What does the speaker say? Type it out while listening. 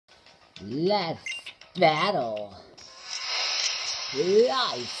Let's battle.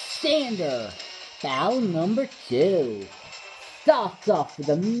 Lysandre. Battle number 2. Starts off with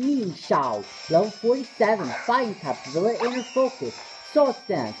a mean shout. Level 47. Fighting type. Ability inner focus. Sword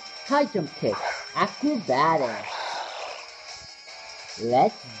stance. High jump kick. Acrobatics.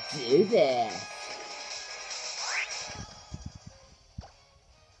 Let's do this.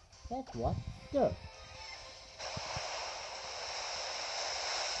 That's what? Sure.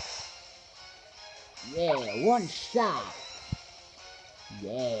 Yeah, one shot.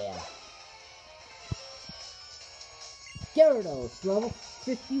 Yeah. Gyarados, level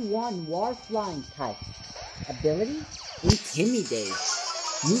 51, War Flying type. Ability, Intimidate.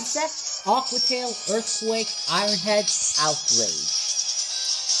 Moveset, Aqua Tail, Earthquake, Iron Head, Outrage.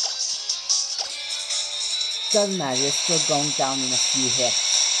 Doesn't matter, it's still going down in a few hits.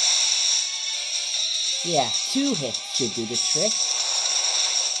 Yeah, 2 hits should do the trick.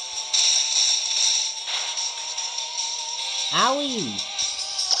 Owie!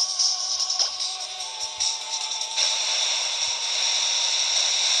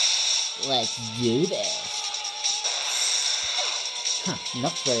 Let's do this. Huh,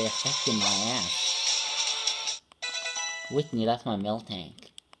 not very effective, my ass. Whitney, that's my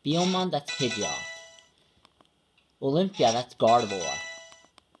Miltank. Biomon, that's Pidgeot. Olympia, that's Gardevoir.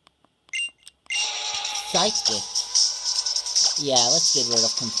 Psychic. Yeah, let's get rid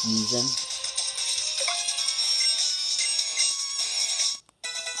of confusion.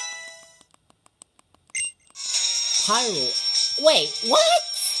 Pyro. Wait, what?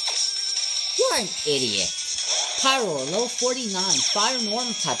 You're an idiot. Pyro, level 49, Fire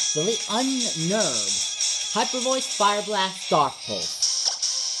Normal type, ability Unnerved. Hyper Voice, Fire Blast, Dark Pulse.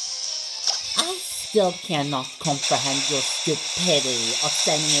 I still cannot comprehend your stupidity of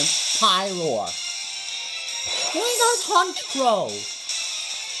sending in Pyro. Why not Honchkrow?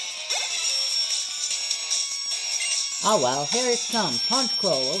 Oh well, here it comes.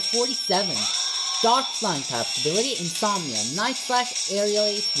 Honchkrow, level 47. Dark Flying type, ability Insomnia, Night Slash, Aerial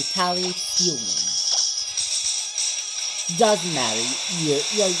Ace, Retaliate, Healing. Doesn't matter,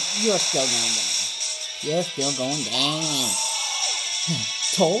 you're still going down. You're still going down.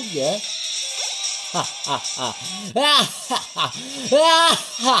 Told ya. Ha ha ha. Ha ha ha.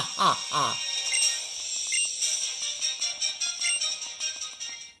 Ha ha ha.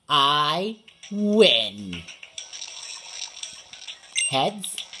 I win.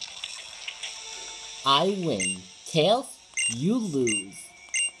 Heads, I win. Tails, you lose.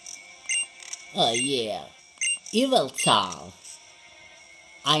 Oh yeah. Yveltal.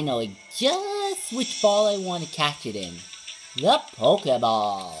 I know just which ball I want to catch it in. The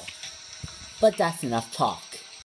Pokeball. But that's enough talk.